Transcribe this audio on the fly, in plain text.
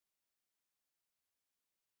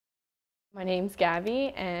My name's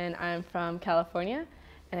Gabby and I'm from California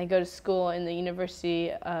and I go to school in the University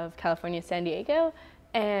of California, San Diego.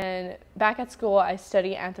 And back at school I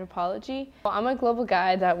study anthropology. I'm a global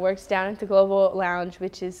guide that works down at the Global Lounge,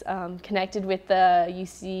 which is connected with the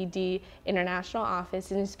UCD International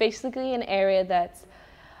office, and it's basically an area that's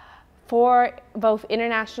for both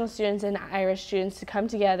international students and Irish students to come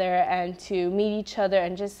together and to meet each other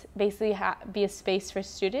and just basically be a space for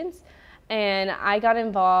students. And I got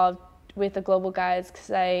involved with the Global Guides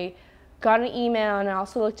because I got an email and I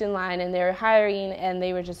also looked in line and they were hiring, and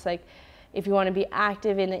they were just like, if you want to be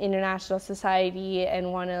active in the international society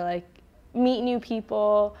and want to like meet new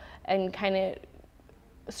people and kind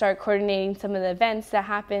of start coordinating some of the events that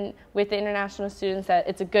happen with the international students, that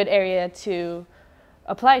it's a good area to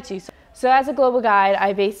apply to. So as a global guide,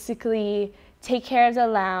 I basically take care of the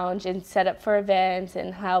lounge and set up for events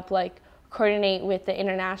and help like coordinate with the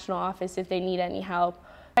international office if they need any help.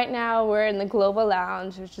 Right now we're in the Global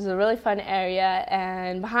Lounge, which is a really fun area,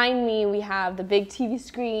 and behind me we have the big TV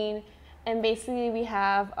screen, and basically we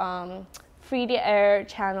have free-to-air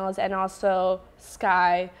channels and also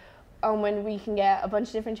Sky, when we can get a bunch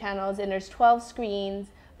of different channels, and there's 12 screens,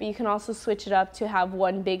 but you can also switch it up to have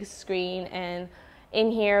one big screen. And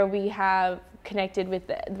in here we have connected with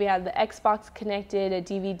we have the Xbox connected, a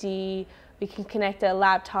DVD, we can connect a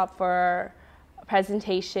laptop for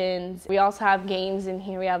presentations. We also have games in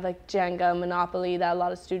here. We have like Jenga, Monopoly that a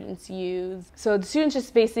lot of students use. So the students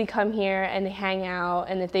just basically come here and they hang out,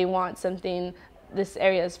 and if they want something, this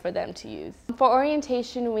area is for them to use. For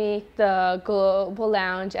orientation week, the Global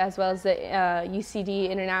Lounge as well as the UCD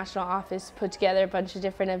International office put together a bunch of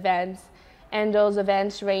different events, and those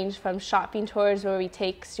events range from shopping tours where we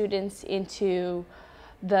take students into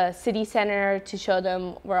the city center to show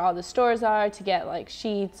them where all the stores are to get like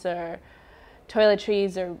sheets or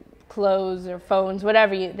toiletries or clothes or phones,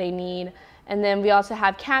 whatever they need. And then we also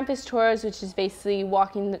have campus tours, which is basically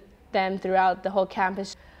walking them throughout the whole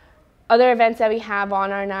campus. Other events that we have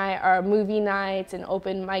on our night are movie nights and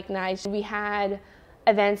open mic nights. We had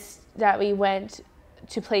events that we went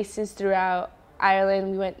to places throughout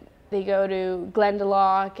Ireland. They go to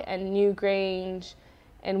Glendalough and Newgrange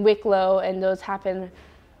and Wicklow, and those happen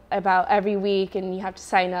about every week, and you have to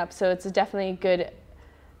sign up, so it's definitely a good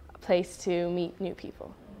place to meet new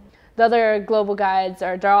people. The other global guides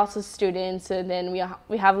they're also students, and then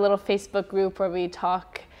we have a little Facebook group where we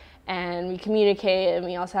talk and we communicate, and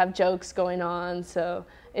we also have jokes going on, so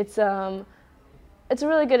it's a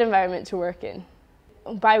really good environment to work in.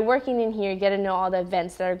 By working in here, you get to know all the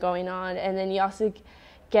events that are going on, and then you also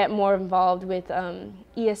get more involved with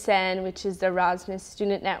ESN, which is the Erasmus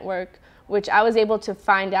Student Network, which I was able to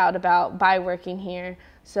find out about by working here.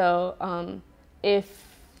 So if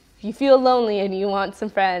you feel lonely and you want some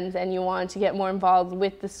friends and you want to get more involved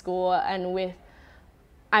with the school and with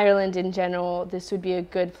Ireland in general, this would be a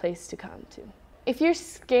good place to come to. If you're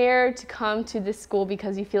scared to come to this school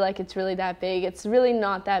because you feel like it's really that big, it's really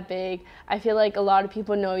not that big. I feel like a lot of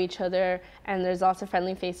people know each other and there's lots of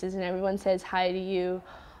friendly faces and everyone says hi to you.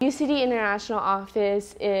 UCD International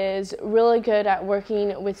office is really good at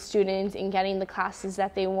working with students and getting the classes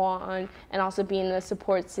that they want, and also being the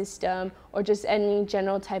support system or just any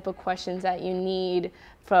general type of questions that you need,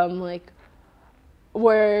 from like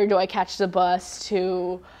where do I catch the bus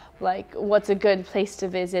to like what's a good place to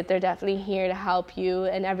visit. They're definitely here to help you,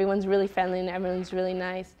 and everyone's really friendly and everyone's really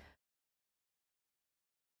nice.